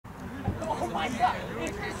my God!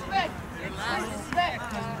 It's respect! It's respect!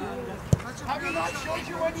 Have you not showed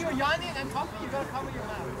you when you're yawning and talking, you gotta cover your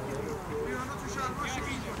mouth?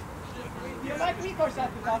 You like me, course,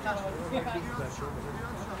 that without that one.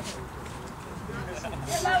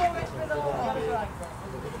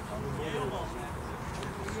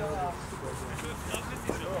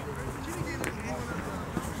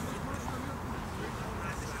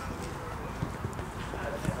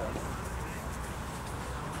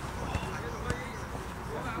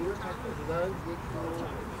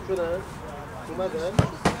 شدن اومدن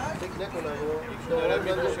فکر نکنم دارم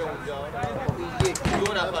میشه اونجا یک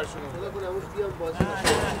دو نفرشون نکنم اون بیان بازی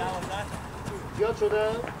زیاد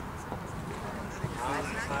شدن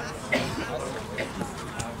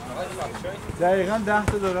دقیقاً 10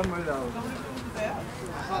 تا دارم باید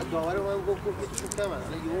داور من گفت که تو کم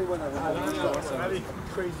است یه اون بنام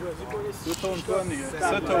دو تا اون دیگه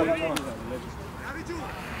سه تا اون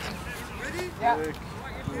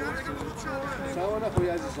سلام خوبی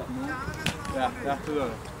عزیزم 10 تا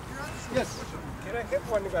دارم Yes. Can I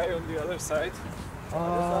have one guy on the other side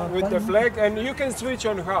with the flag and you can switch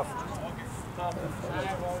on half.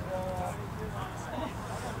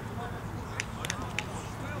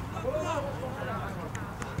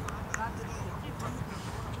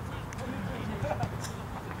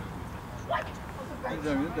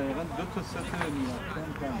 زمین دقیقاً 2 تا ست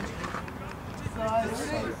نیمکان کامل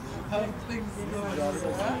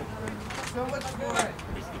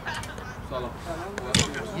سلام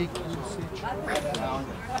یک سه چهار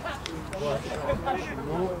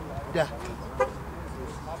 10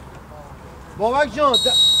 بابک جان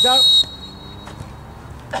در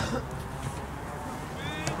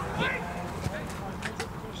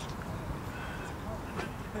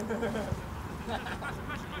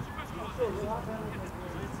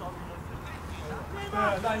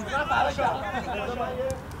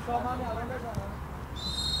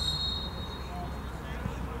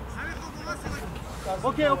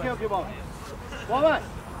اوکی بابک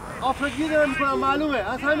آفتگی دارم میکنم معلومه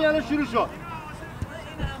از همین الان شروع شد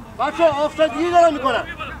بچه ها آفتگی دارم میکنم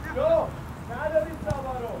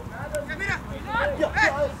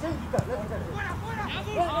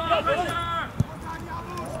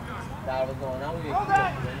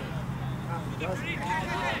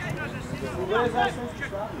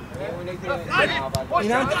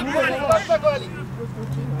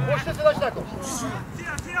پشت صداش نکن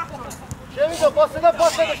شروین جان با صدا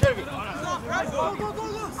پاس بده شروین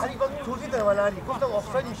علی توضیح دارم من علی گفتم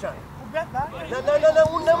آفساید میشن نه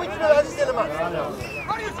اون نمیتونه عزیز دل من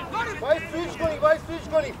باید سویچ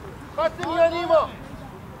کنی خط میانی ما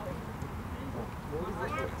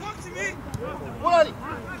برو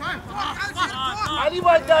علی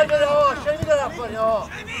باید در بره ها شروین در افکاری ها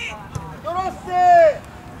درسته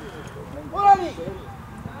برو علی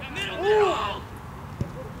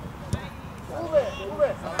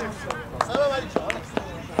خوبه سلام علی جان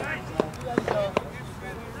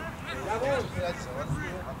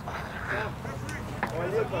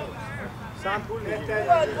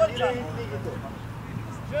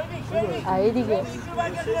آره دیگه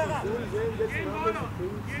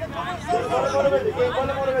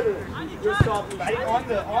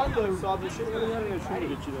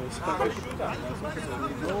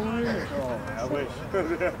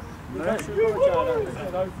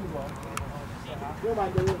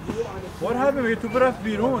What happened? میگه توپ رفت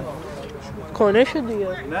بیرون کنه شد دیگه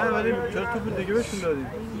نه ولی چرا توپ دیگه بهشون دادیم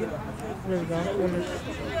نمیدونم کنه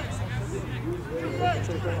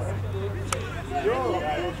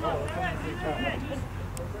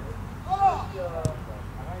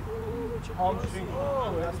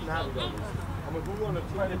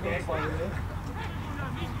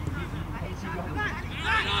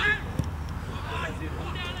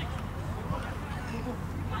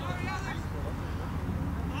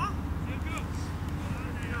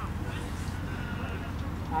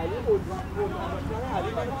علی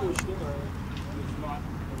علی من پشته من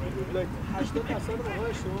 80% موقع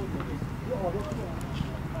اشتباه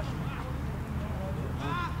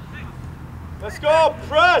Let's go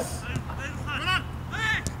press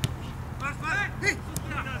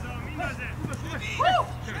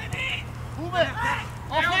خوبه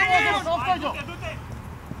آفساید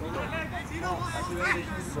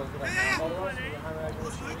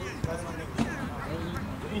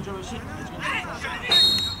اینجا باشی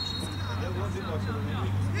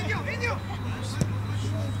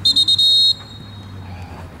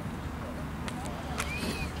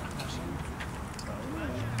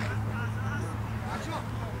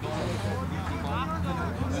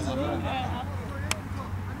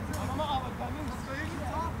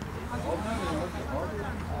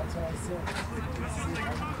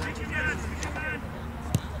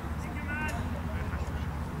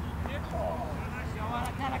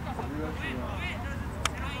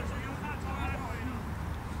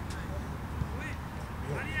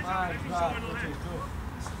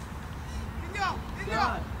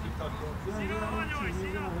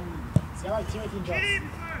سیاه تیمت اینجاست.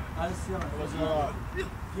 آره سیاه.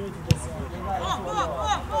 تیمت اینجاست.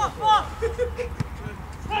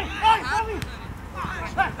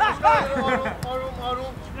 آروم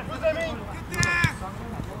رو زمین.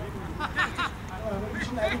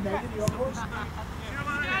 نگیر یا کوچ.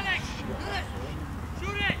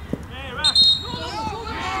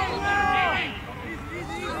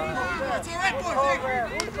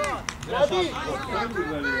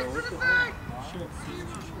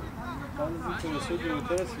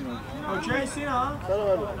 اوکی سینا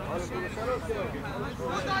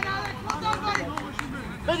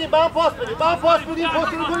بدیم با هم پاس بدیم پاس رو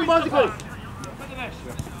کنیم بازی کنیم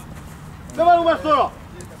ببر اون بر سورا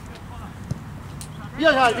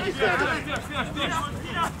بیا حال بگی سینا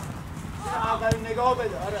اولین نگاه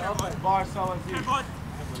بده آره آفرین بارسا بازی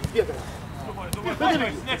بیا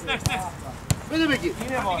بده بگی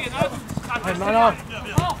منو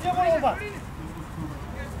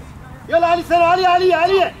يلا علي سلام علي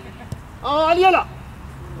علي يلا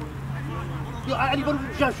يا علي برو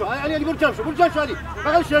جامشو علي برو جامشو علي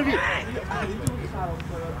بغل شربي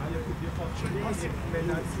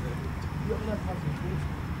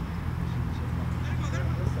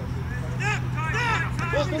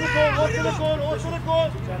وصل الجول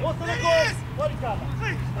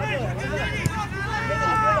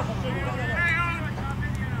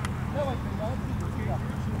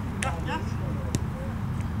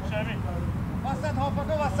وسط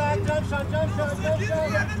هافاکا وسط جمشن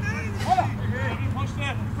حالا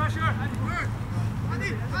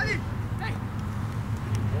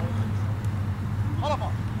حالا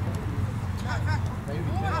با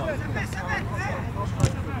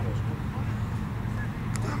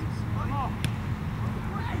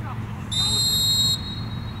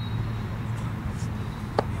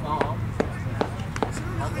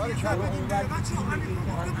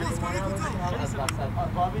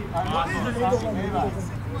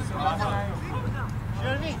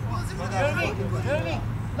شرمی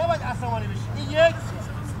نباید عصبانی بشی این یک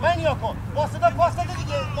من یا کن واسطه پاس داده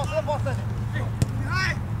دیگه واسطه پاس داده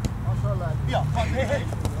بیا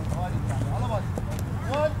حالا باز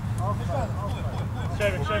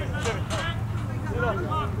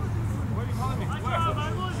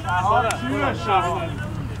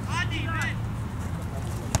شرمی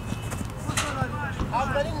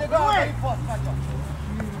اولین نگاه اولین پاس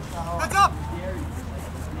بچه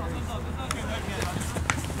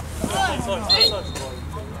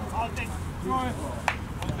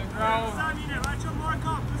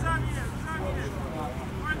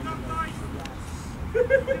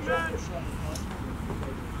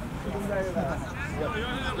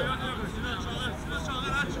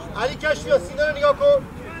علی کشفی سینا رو نگاه کن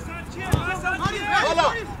حالا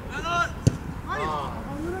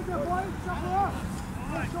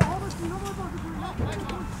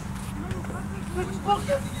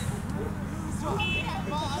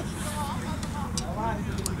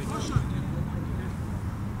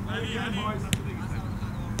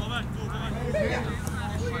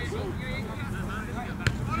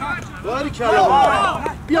باری کلا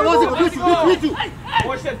بیا بازی کن بیتو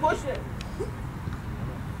پشت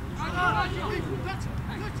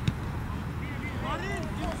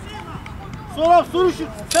سورا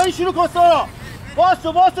سری شروع کن سورا باز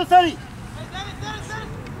تو سری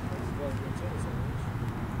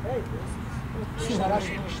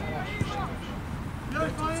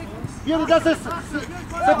بیا رو دستش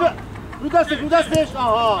رو دستش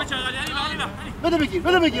آها بده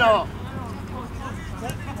بگیر آها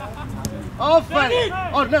آفرین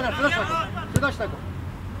نه صداش نکن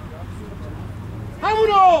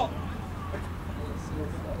همونو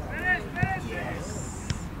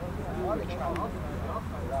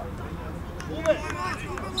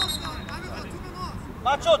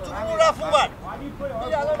بچه ها تو اون رفت اون بر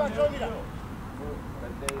میره الان بچه ها میرن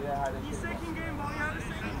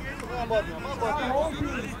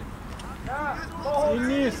این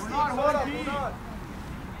نیست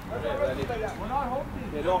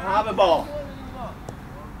They don't have a ball.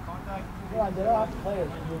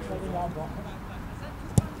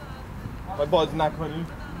 باید بازی نکنی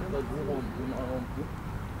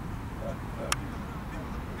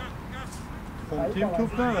خب تیم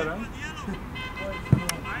توپ ندارن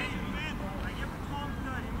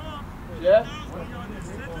چیه؟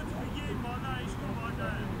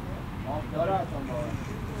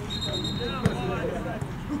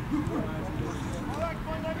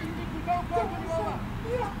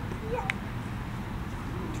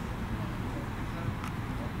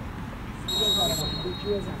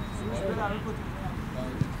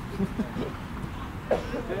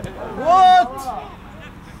 What?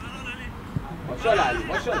 ماشاءالله علی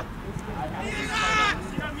ماشاءالله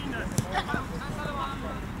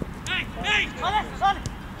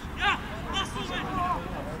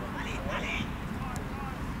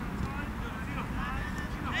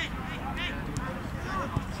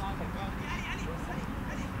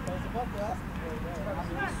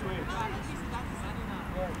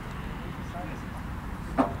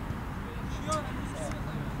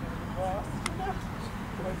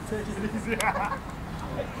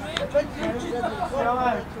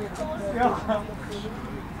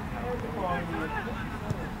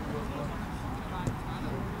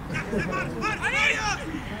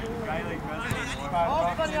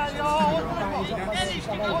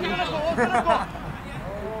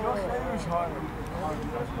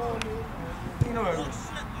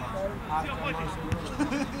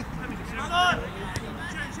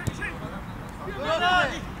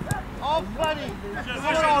آفرین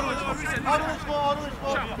آرومش کن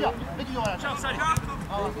بیا بگی دوباره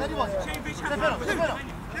سری باز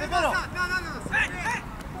سپرو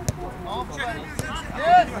آفرین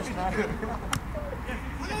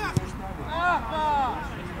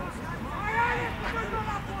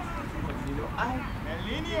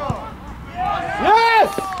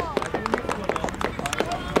Yes!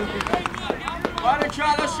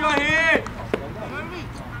 Barakalla Shaheen!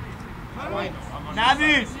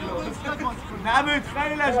 نبید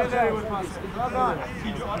خیلی لشکری بود پاسه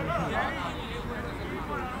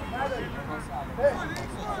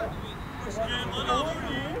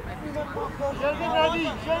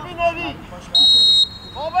شربی نبی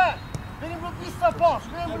بابا بریم رو 20 تا پاس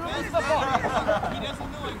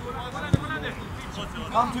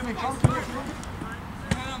Come to me.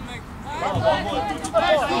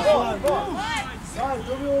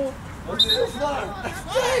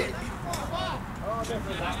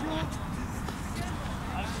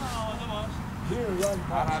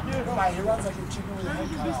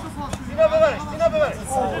 سینا ببرش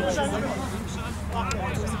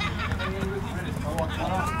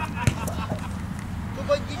تو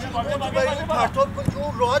باید یه چیزی خودتو برای این پرتاب کنی که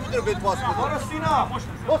اون راحت میدونه بهت پاس بده برو سینا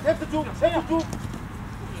باز حفظ توپ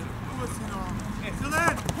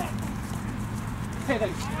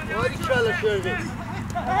باری کلا شربی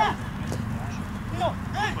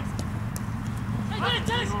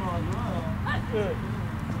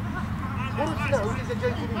برو سینا اون یه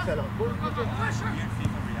جایی کنیم سلام برو یه جایی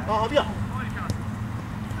آها بیا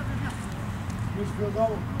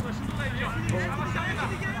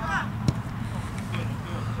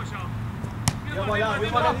بیا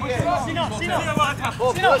بالا دیگه سینا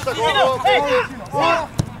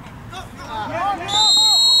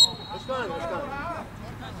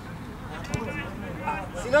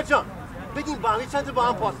سینا جان بگیم باقی چند تا با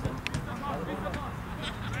هم پاس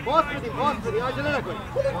بدیم عجله نکنیم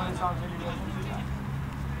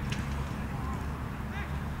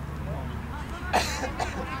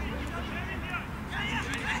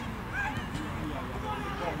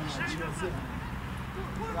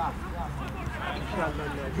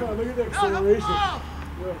God, look at the acceleration.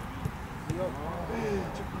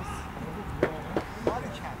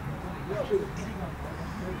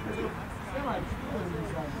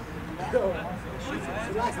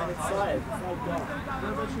 Relax on its side. It's not gone.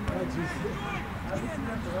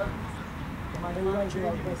 Come on, everyone should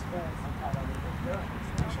have best friends.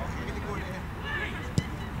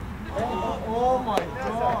 Oh my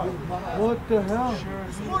god! What the hell?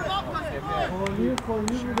 Holy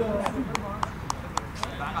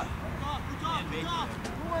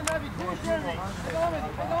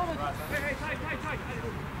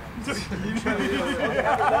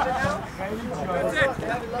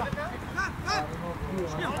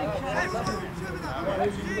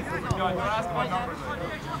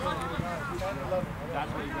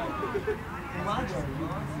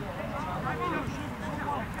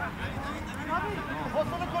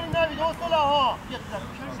حوصله کنید نبید حوصله ها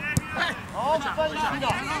آفرین سینا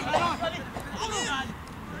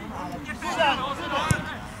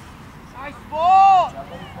نایس بال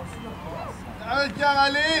دمت گرم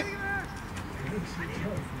علی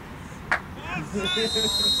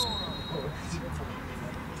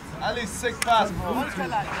Ali, sick pass, bro.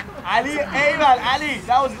 Ali, Ayman, Ali,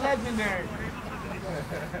 that was legendary.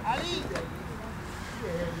 Ali!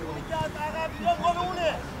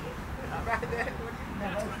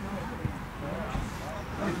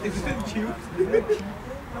 Isn't it cute?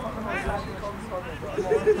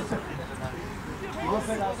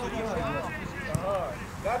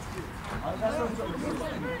 That's cute.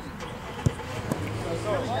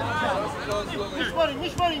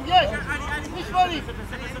 Nicht mal ihn, yes! Nicht mal ihn!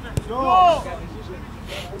 Go!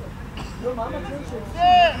 یا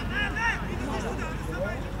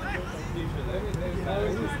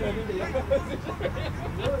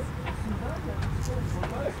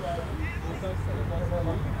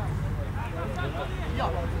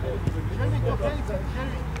شلوی تو خیلی کن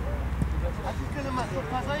شلوی عزیز من تو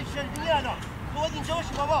فضای شلوی الان تو باید اینجا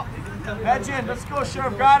باشی بابا Legend, let's go,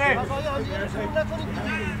 Sheriff, got it. فضای همدیگه رو شروع نکنید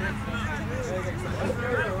دیگه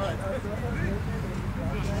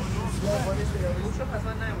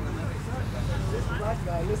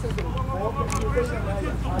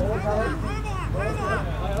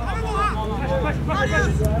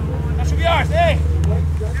That should be ours, hey!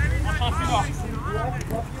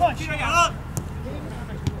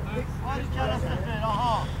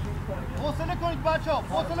 حوصله کنید بچه ها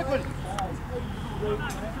حوصله کنید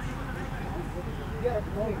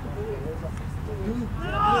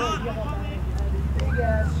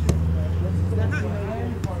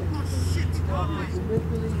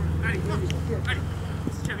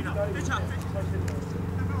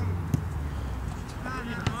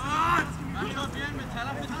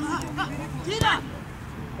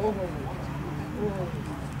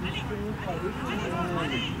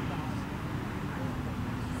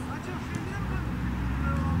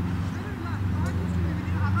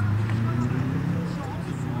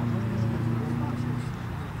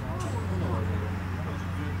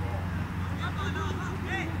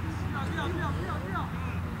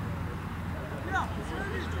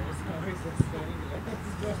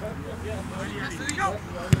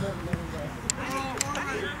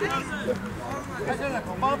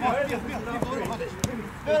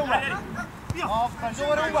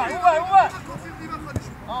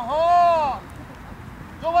آها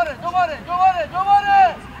دوباره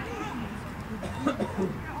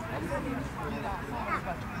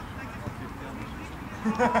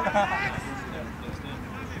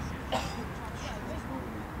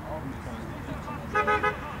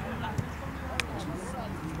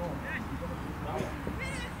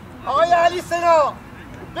آقای علی سنا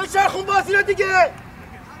بچرخون بازی رو دیگه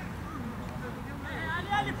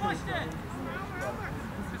علی پشته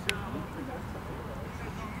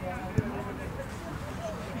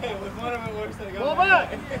بابا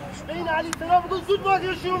به این علی سنا بگو زود بازی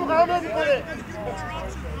رو شروع مقابله میکنه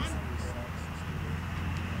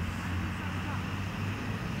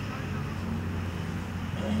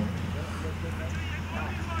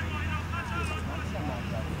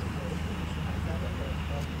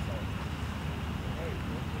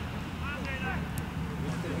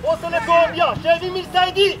حوصله کن بیا شلوی میر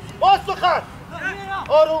سعیدی باز سخن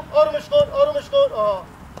آرومش کن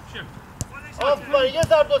آفرین یه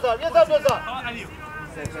ضرب دو ضرب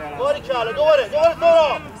باری کلا دوباره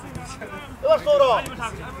سورا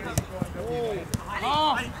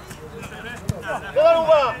ببر اون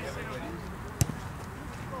با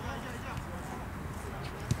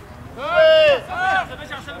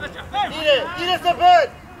دیره سفید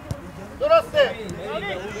درسته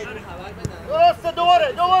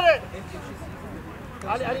دوباره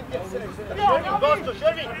علی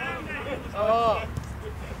شروین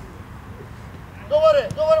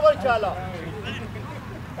دوباره باری کلا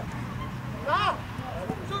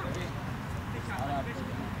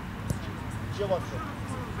چه باشه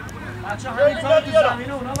بچه همین کار تو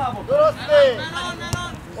زمینه اونا مبود درسته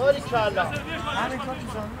باری کلا همین کار تو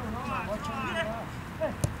زمینه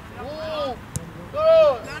اونا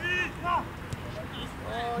درست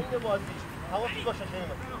اینه بازی حواست باشه شهین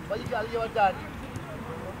باید یکی علی یه بار دردی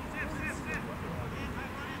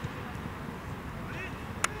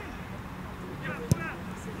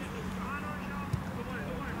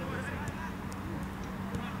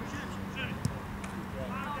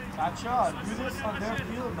Gotcha. Do this on their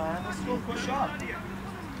field, man. Let's go push up.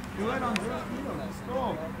 Do it on their field. Let's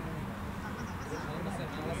go.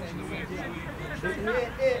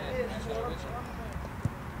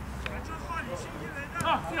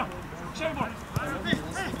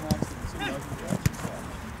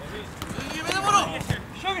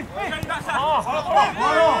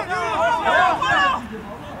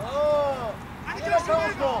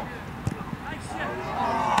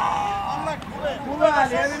 خوبه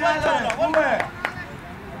علی نداره خوبه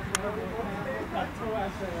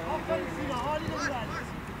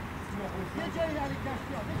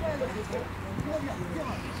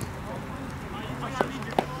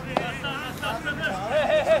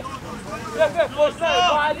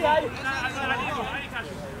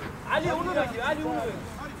علی اونو بگیر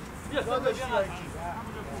بیا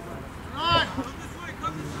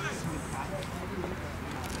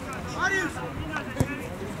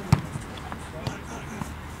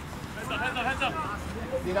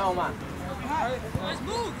دینا اومد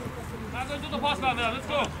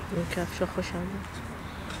این کفشا خوشم بود.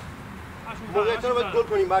 موقعیت رو باید گل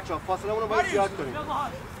کنیم بچه ها. فاصله رو باید زیاد کنیم.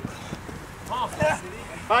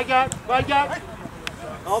 برگرد.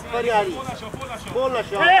 آفرین علی. بول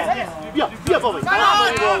نشو. بیا بابا.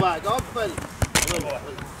 آفرین.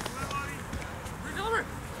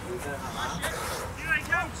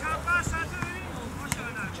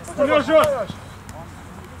 Buyur şu.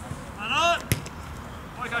 Ana!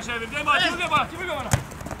 Oy kaşe bir de bak, kimi bana.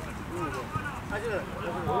 Acele.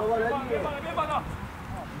 Bir bana.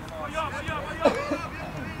 Ya.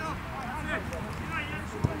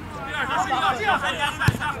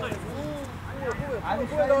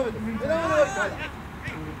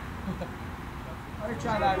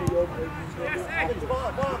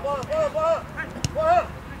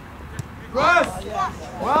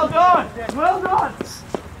 Well done! Well done!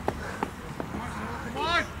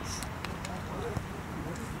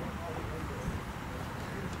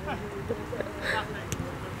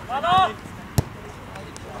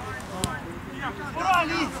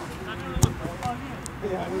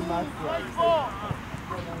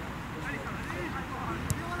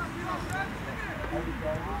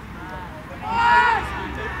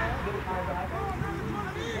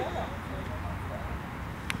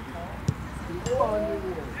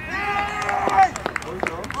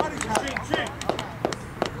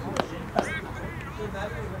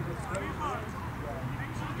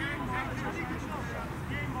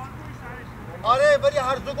 آره ولی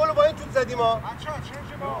هر دو گل رو با این توپ زدیم ها.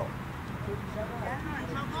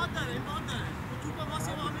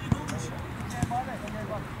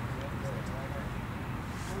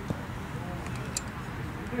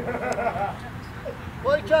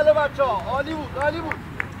 باریکلا بچه ها، عالی بود.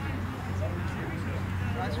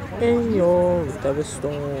 ای یار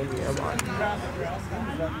دبستانی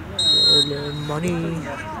مانی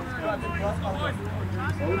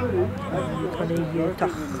کنه یه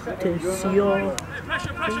تخت سیاه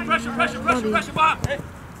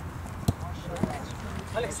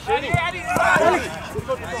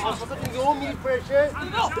یهو میری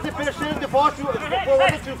پرشه دفاع شو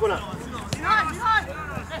فوروارد شروع کنن.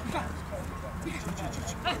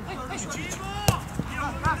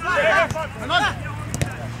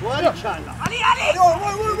 باریکلا.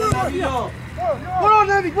 برو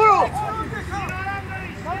نبی برو.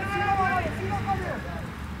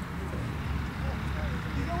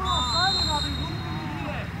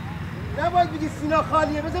 نباید بگی سینا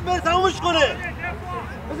خالیه، بذار بره تمومش کنه.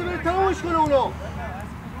 اونو.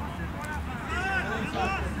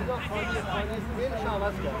 بینش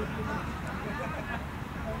عوض کن.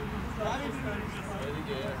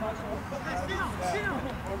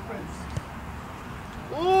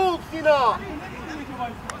 اوه سینا.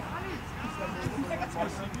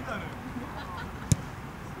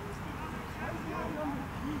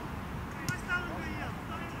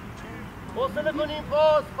 حوصله کنیم.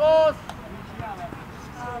 پاس.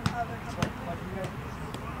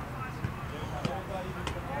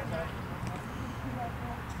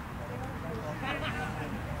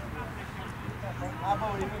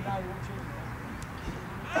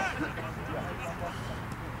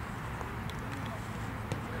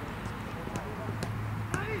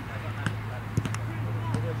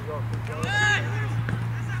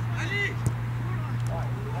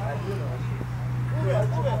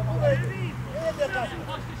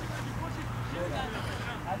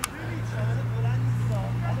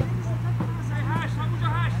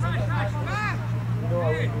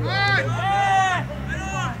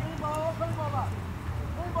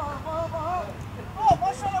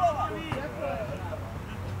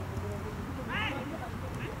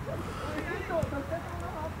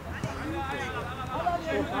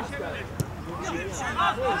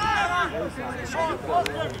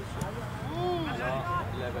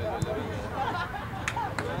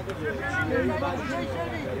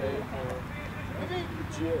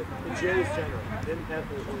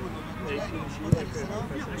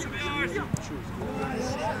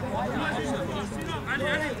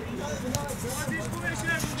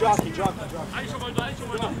 Jockey.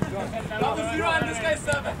 This guy's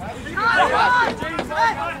 7.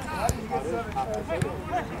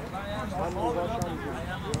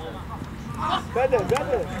 Better.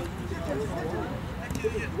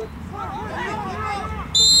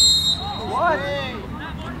 What?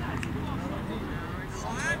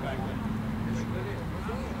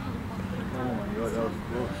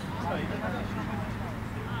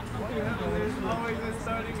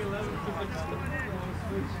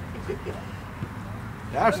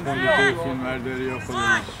 Ders mi bu filmlerde yok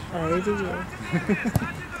oluyor? آره دیگه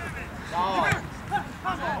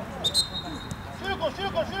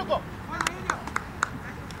شروع کن.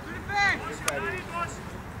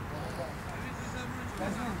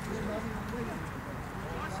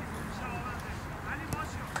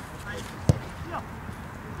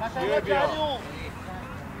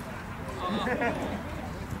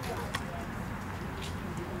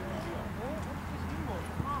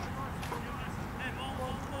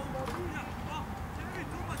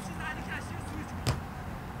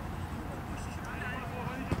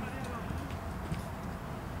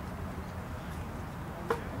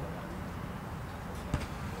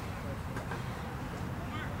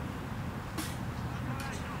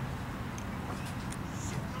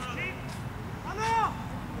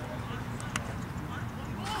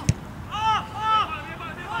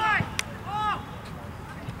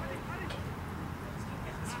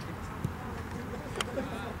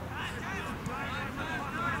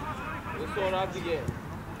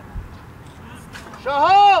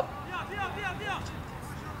 شهاب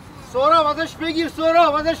سهراب ازش بگیر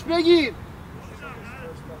سهراب ازش بگیر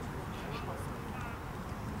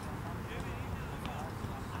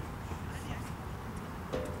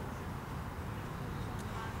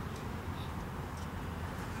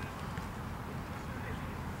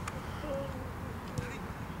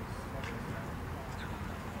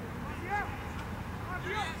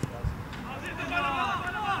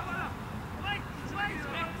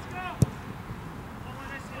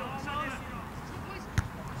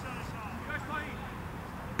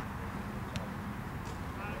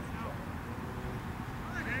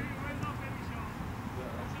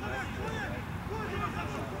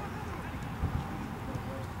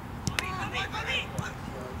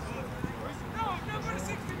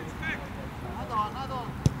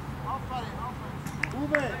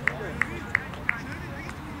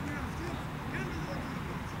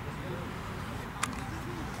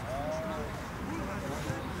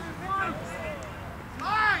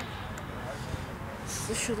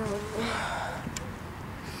شدم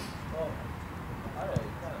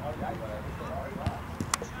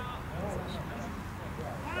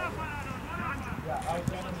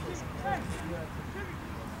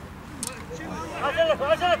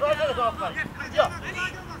عجله آفرین بیا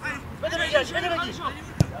بده بگیرش بده بگیر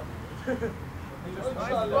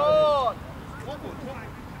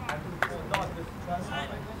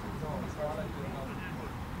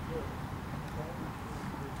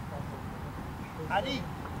علی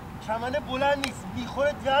چمنه بلند نیست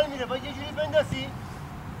میخوره دل میره باید یه جوری بندازی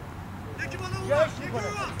یکی بالا میکنه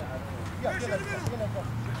بیا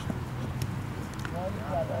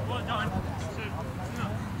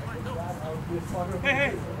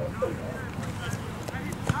Hey!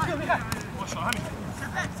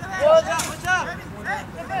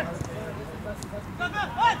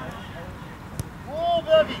 او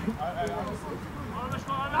ببی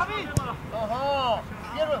آها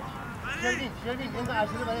یه رو شروین اینقدر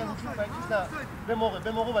عجله برای همون چیز باید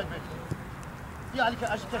به موقع باید برید بیا علی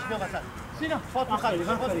که اشکش بیا وسط سینا فات میخواد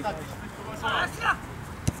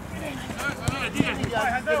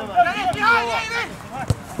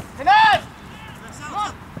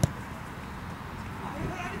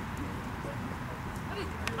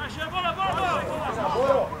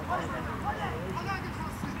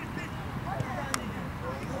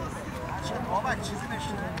بابک چیزی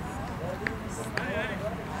نشونه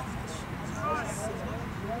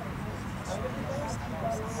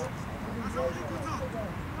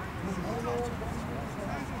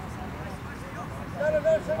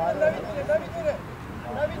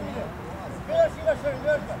نوید میره بیا سینا شروین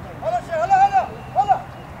بیا حالا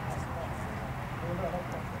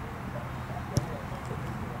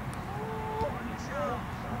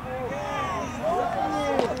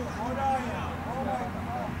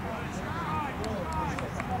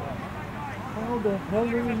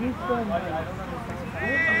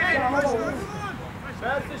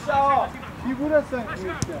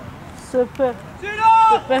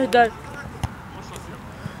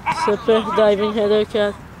سپه دایوینگ هدر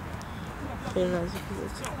کرد خیلی نزدیک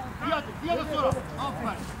بود بیا سورا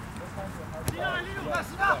آفرین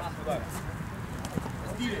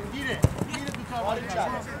دیره دو تا باری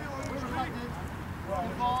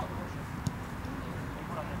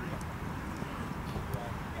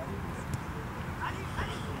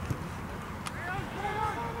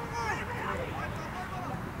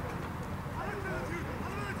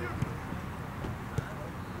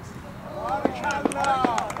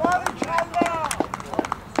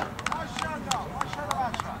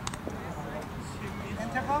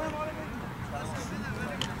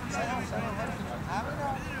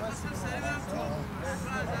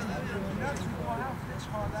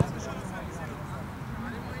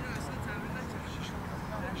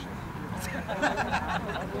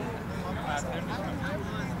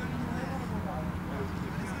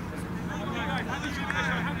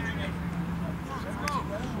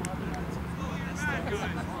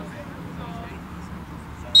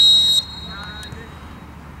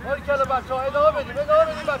باریکلا بچه‌ها ادامه بدیم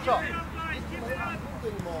بچه‌ها.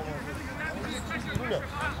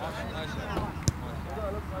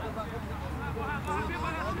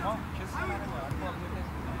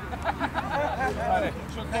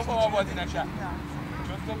 چون تو با آبادی نکرد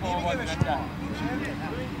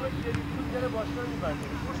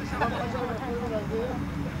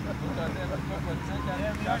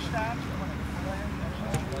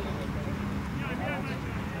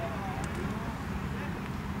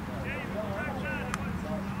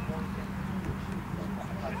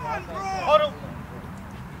آروم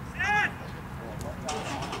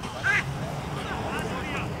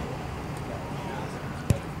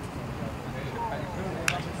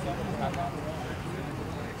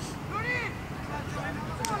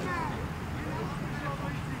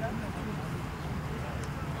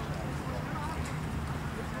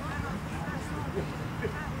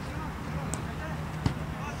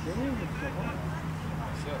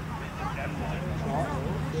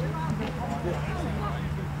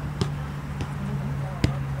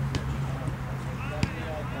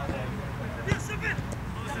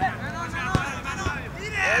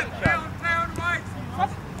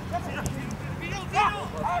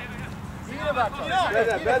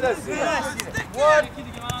بده One,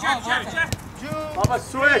 Baba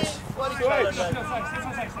switch.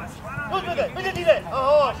 بده دیره.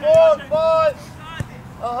 آها 4 5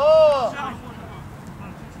 آها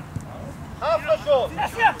 7 شد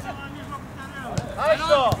 8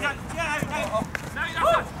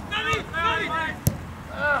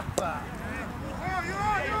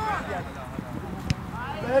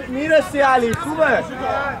 میرسی علی خوبه.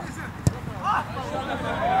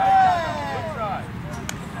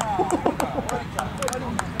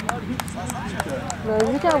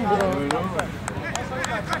 نزدیکم بودم.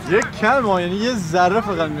 یک کلمه یعنی یه ذره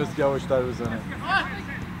فقط میاد که یواش‌تر بزنه.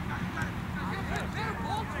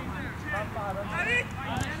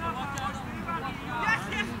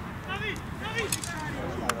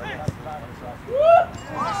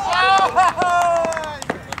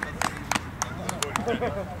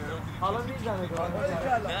 حالا میزنه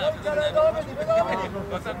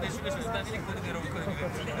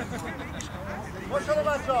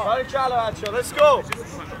باریکلا بچه‌ها let's go.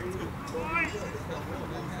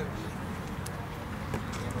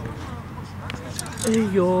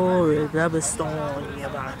 یار دبستانی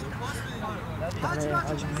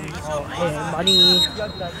من منی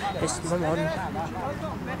اسم من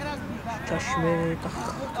چشم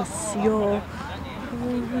تخت سیاه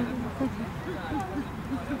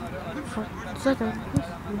خط زدن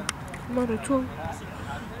من و تو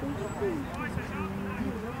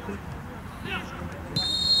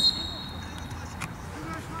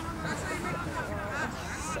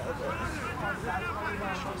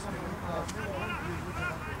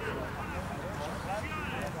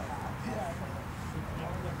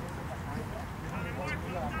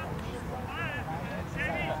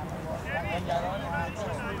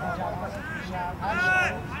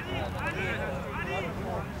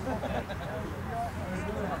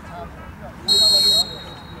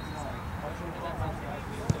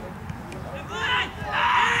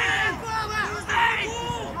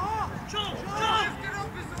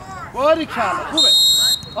باریکلا خوبه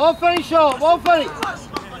آفرین شام آفرین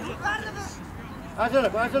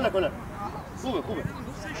عجله نکنه خوبه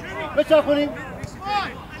بچرخونیم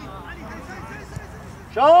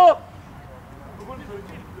شام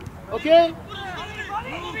اوکی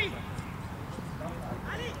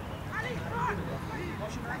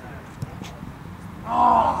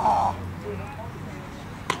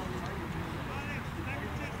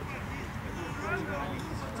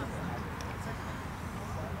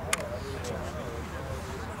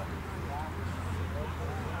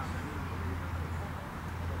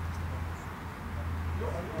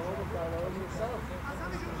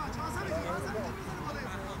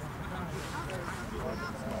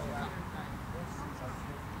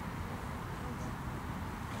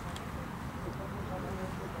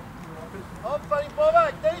آفرین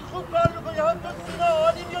بابک داری خوب کار میکنی هم تو سینا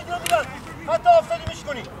عالی میاد یا میرن حتی آفتادی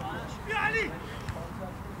میشکنی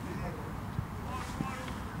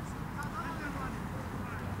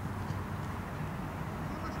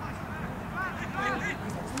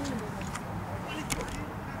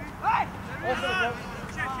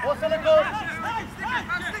حوصله کن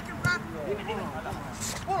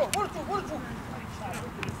برو تو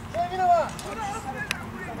شاهین آقا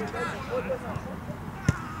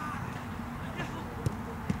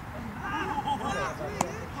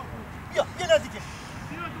بیا نزدیکه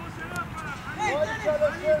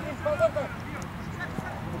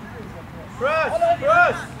Press.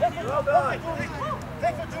 Well done.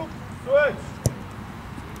 Take the two. Switch.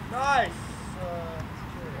 Nice.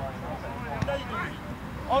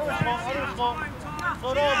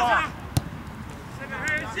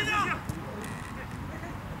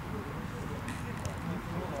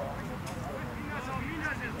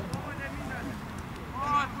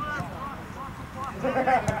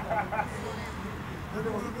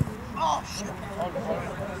 Oh shit.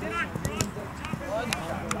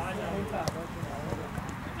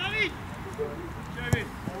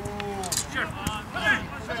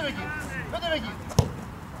 بده بگیر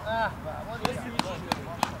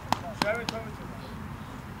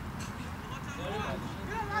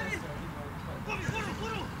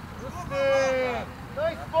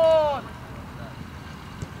نایس بال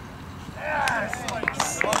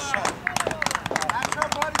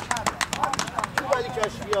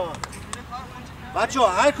بچه ها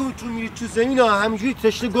هر کدومتون میرید تو زمین ها همینجوری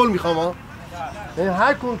تشنه گل میخوام ها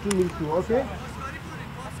هر کدومتون میرید تو اوکی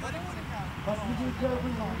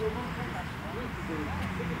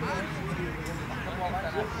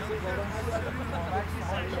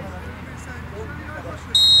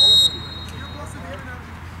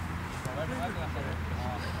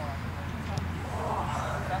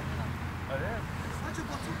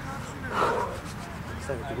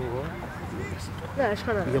نه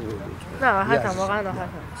اشکال نداره نه راحتم واقعا راحتم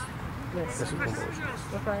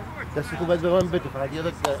دستی تو باید به من بده فقط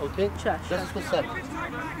یادت اوکی؟ دستی تو سر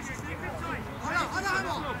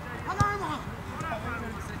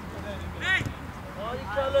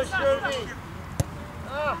آریکالا شروی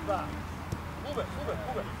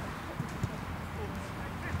خوبه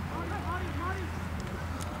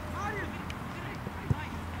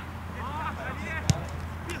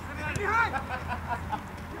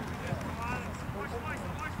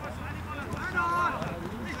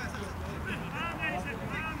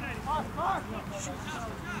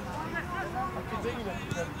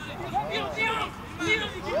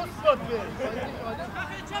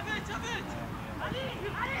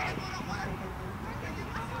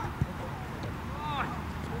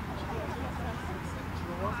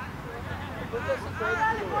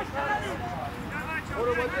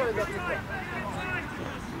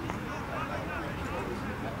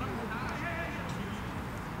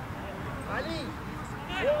علی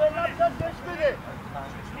بده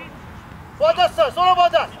با دست سورا با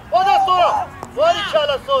دست سورا باری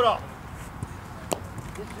کلا سورا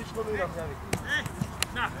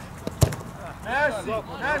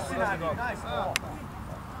مرسی نبی نایس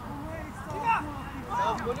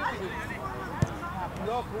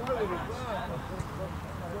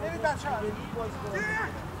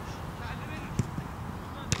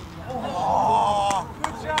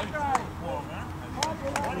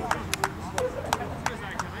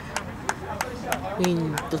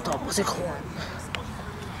این دوتا بازی خون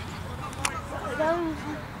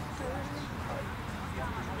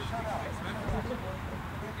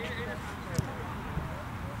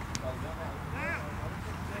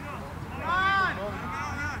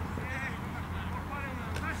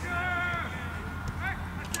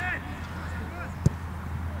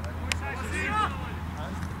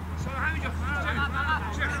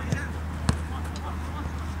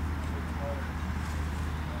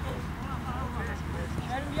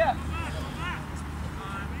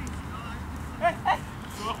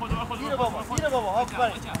گیره بابا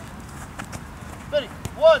آفرین بریم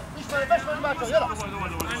وان بشماری بچه یلا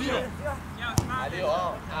علی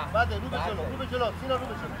بده رو به جلو سینا رو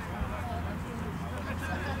به جلو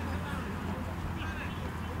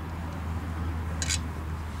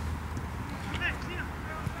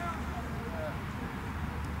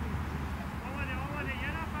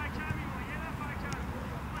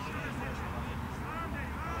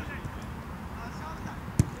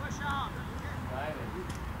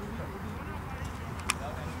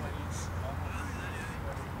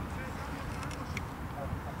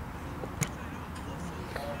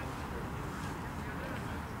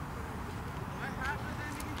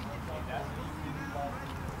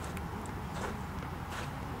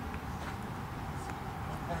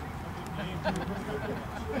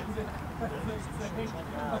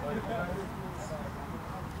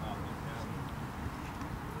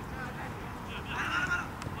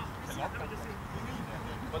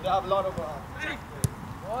But they have a lot of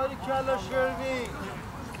Why kalla Shelby?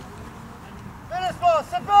 Finish ball,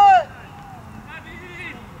 separate!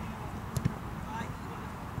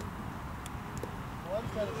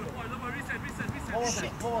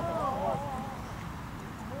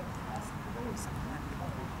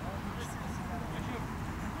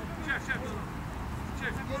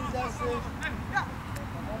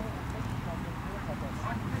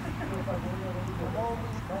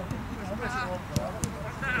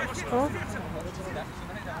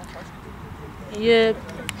 یه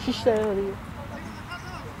 6 دقیقه دیگه.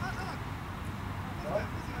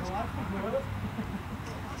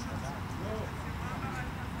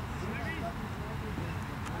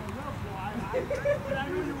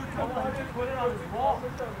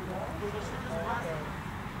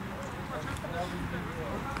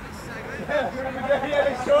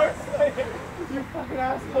 You fucking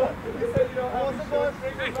asshole. You said you don't have the shorts.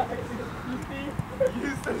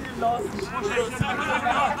 You said you lost the shorts.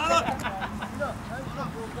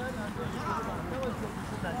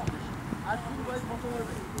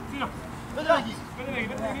 بده بگی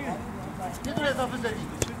یه دونه اضافه زدی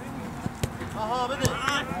آها بده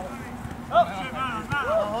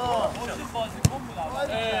آها خوبه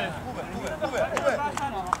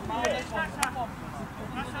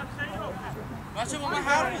بچه با من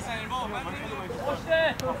حرف بزنید بابا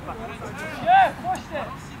پشته پشته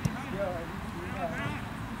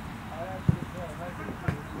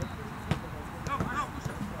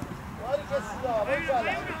باری کسی دا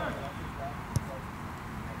بچه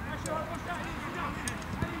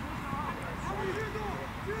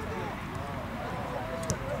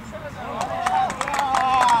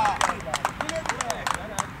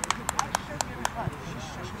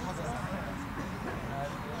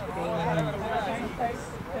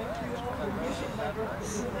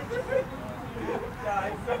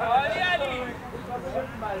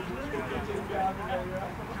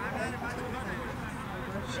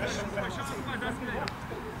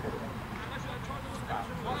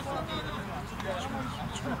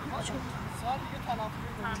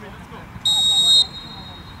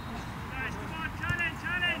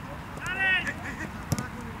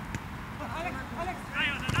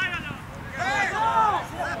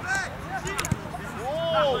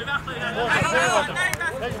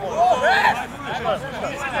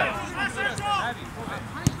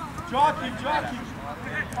Jockey.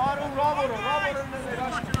 آروم را برو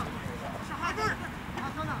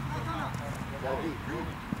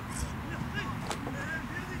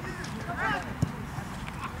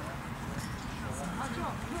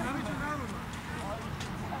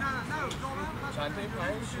چند تایی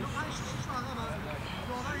 5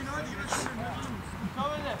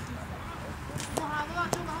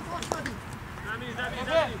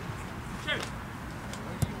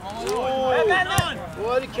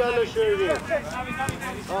 واری کلا شدی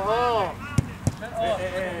آها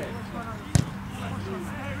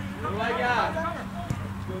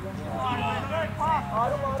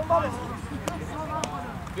آروم بابا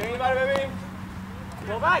بیا این بر ببین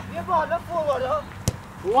بابک یه بالا فوروارد ها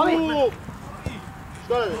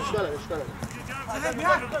اشکال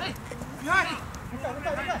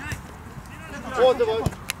خورده باش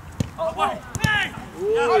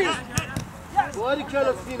واری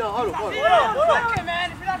کلا سینا هارو Fuck it,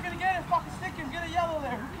 man. If you're not going to get it, fucking stick him. Get a yellow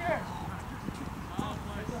there. Who cares?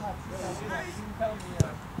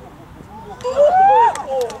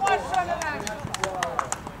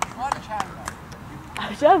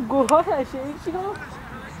 عجب گوها نشه این چی گفت؟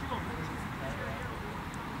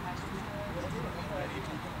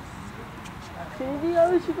 شنیدی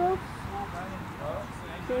یارو چی گفت؟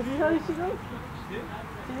 شنیدی یارو چی گفت؟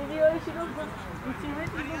 این تیمه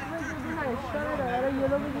دیگه بگید نه اشکال نداره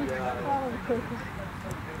یلو بگید فرق میکنه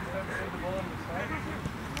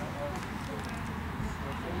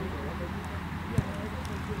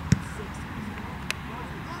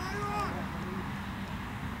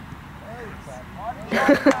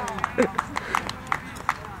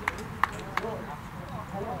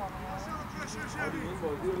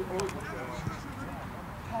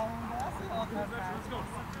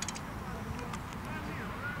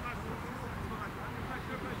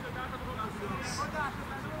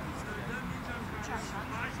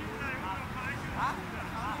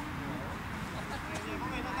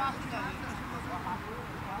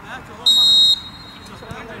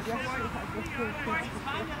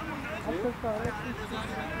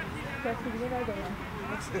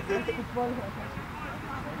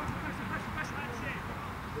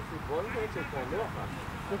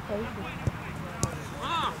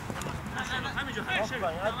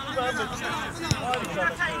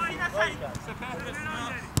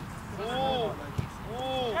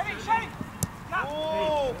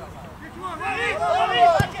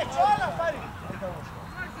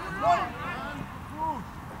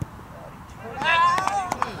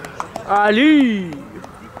علی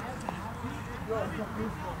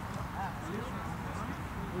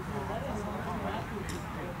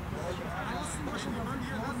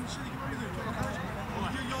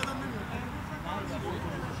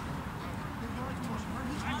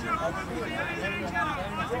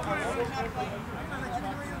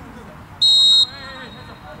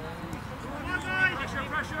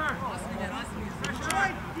pressure.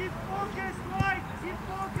 Right, keep focused, right. Keep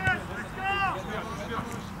focused. Let's go.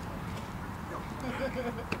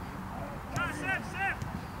 Save.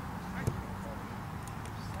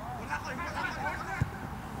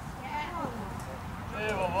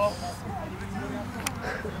 Hey,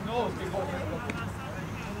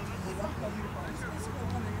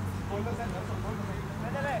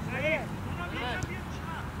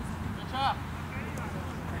 Babak.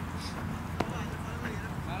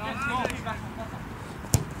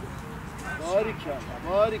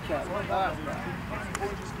 Barikalla.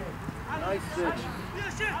 Nice switch.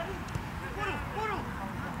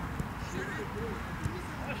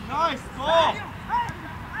 Nice ball.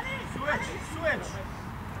 Switch.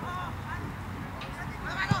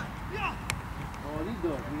 عالی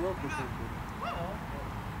داد. نگاه کن.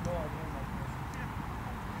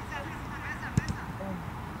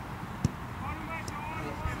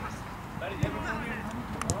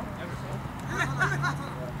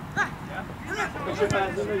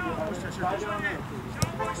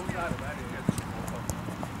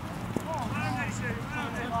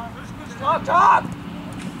 Top!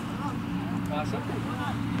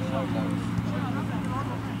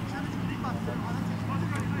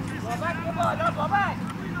 Babak!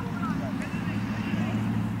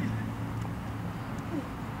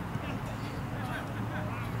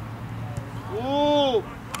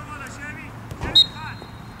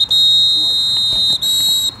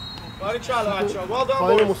 باریکلا بچه‌ها. Well done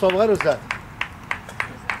پایان boys. مسابقه رو زد.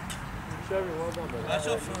 Chevy, well done. That's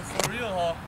for real, huh?